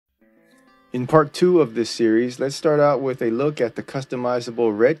In part 2 of this series, let's start out with a look at the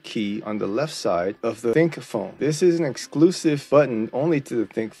customizable red key on the left side of the Think phone. This is an exclusive button only to the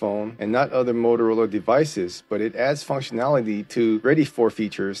Think phone and not other Motorola devices, but it adds functionality to Ready For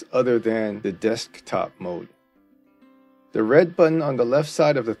features other than the desktop mode. The red button on the left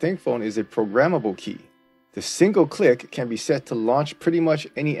side of the Think phone is a programmable key. The single click can be set to launch pretty much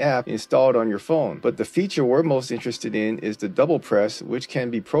any app installed on your phone, but the feature we're most interested in is the double press, which can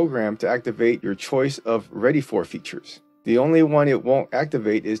be programmed to activate your choice of Ready For features. The only one it won't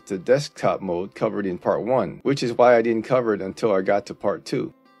activate is the desktop mode covered in part 1, which is why I didn't cover it until I got to part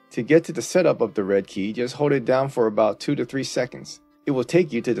 2. To get to the setup of the red key, just hold it down for about 2 to 3 seconds. It will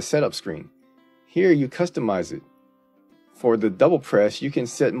take you to the setup screen. Here you customize it. For the double press, you can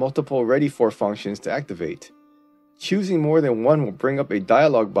set multiple Ready For functions to activate. Choosing more than one will bring up a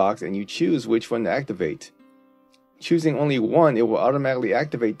dialog box and you choose which one to activate. Choosing only one, it will automatically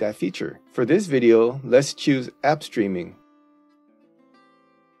activate that feature. For this video, let's choose App Streaming.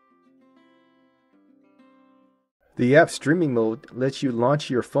 The App Streaming mode lets you launch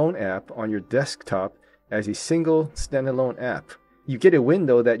your phone app on your desktop as a single standalone app. You get a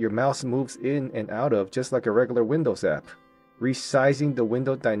window that your mouse moves in and out of just like a regular Windows app. Resizing the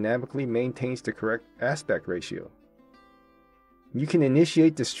window dynamically maintains the correct aspect ratio. You can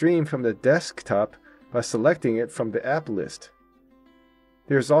initiate the stream from the desktop by selecting it from the app list.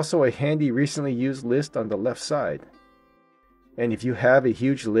 There's also a handy recently used list on the left side. And if you have a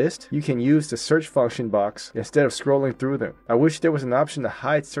huge list, you can use the search function box instead of scrolling through them. I wish there was an option to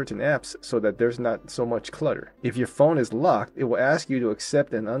hide certain apps so that there's not so much clutter. If your phone is locked, it will ask you to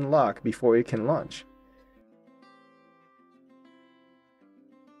accept and unlock before it can launch.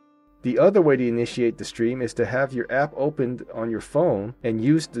 The other way to initiate the stream is to have your app opened on your phone and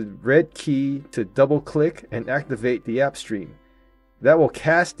use the red key to double-click and activate the app stream. That will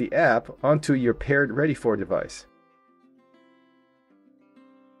cast the app onto your paired Ready For device.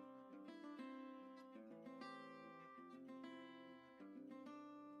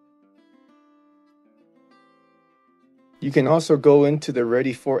 You can also go into the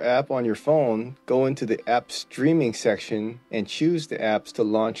Ready For app on your phone, go into the App Streaming section, and choose the apps to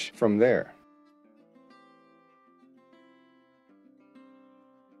launch from there.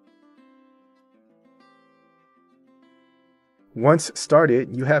 Once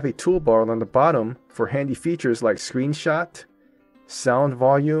started, you have a toolbar on the bottom for handy features like screenshot, sound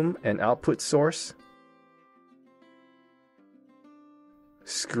volume and output source,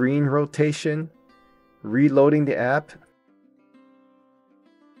 screen rotation, reloading the app,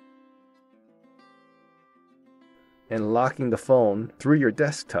 and locking the phone through your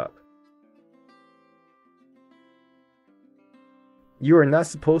desktop. You are not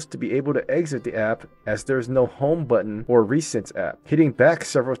supposed to be able to exit the app as there is no home button or recents app. Hitting back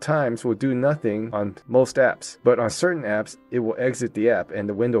several times will do nothing on most apps, but on certain apps it will exit the app and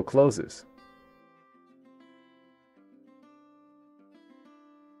the window closes.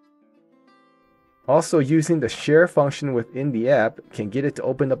 Also, using the share function within the app can get it to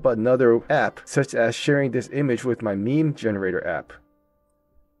open up another app, such as sharing this image with my meme generator app.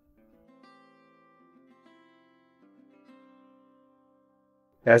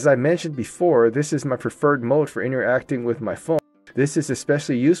 As I mentioned before, this is my preferred mode for interacting with my phone. This is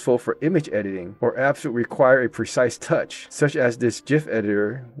especially useful for image editing or apps that require a precise touch, such as this GIF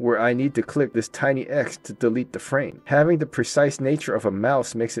editor where I need to click this tiny X to delete the frame. Having the precise nature of a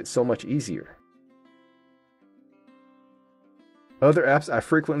mouse makes it so much easier. Other apps I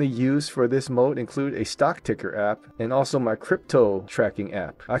frequently use for this mode include a stock ticker app and also my crypto tracking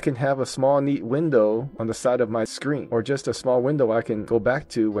app. I can have a small neat window on the side of my screen or just a small window I can go back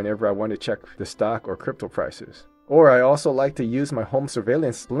to whenever I want to check the stock or crypto prices. Or I also like to use my home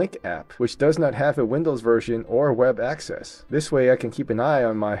surveillance Blink app, which does not have a Windows version or web access. This way I can keep an eye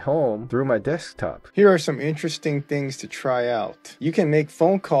on my home through my desktop. Here are some interesting things to try out. You can make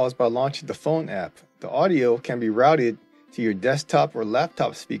phone calls by launching the phone app. The audio can be routed to your desktop or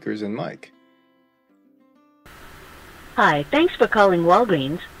laptop speakers and mic. Hi, thanks for calling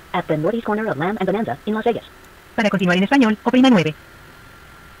Walgreens at the northeast corner of Lamb and Bonanza in Las Vegas. Para continuar en español, oprima 9.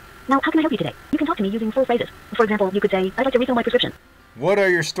 Now, how can I help you today? You can talk to me using full phrases. For example, you could say, I'd like to refill my prescription. What are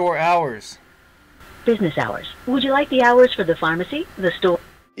your store hours? Business hours. Would you like the hours for the pharmacy, the store?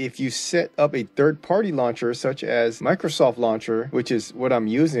 If you set up a third-party launcher such as Microsoft Launcher, which is what I'm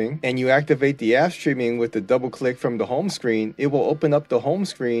using, and you activate the app streaming with the double click from the home screen, it will open up the home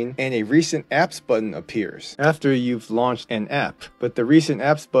screen and a recent apps button appears after you've launched an app. But the recent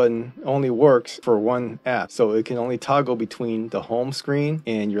apps button only works for one app, so it can only toggle between the home screen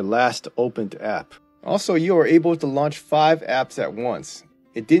and your last opened app. Also, you are able to launch 5 apps at once.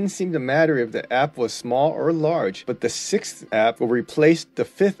 It didn't seem to matter if the app was small or large, but the 6th app will replace the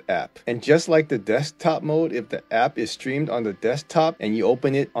 5th app. And just like the desktop mode, if the app is streamed on the desktop and you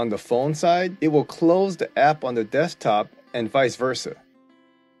open it on the phone side, it will close the app on the desktop and vice versa.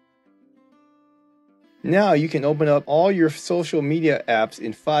 Now you can open up all your social media apps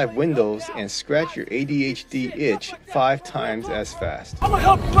in 5 windows and scratch your ADHD itch 5 times as fast. I'm gonna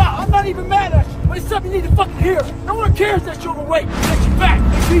help you out. I'm not even mad at you, but it's something you need to fucking hear. No one cares that you're overweight, that you're fat,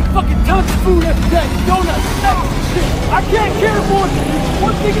 that you eat fucking tons of food every day, donuts, snacks, and shit. I can't care more than you.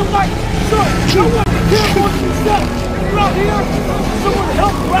 One thing in life, son, no one can care more than yourself. If you're out here, someone to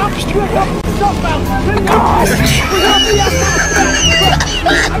help you out, you're gonna help yourself out. Then you help me out.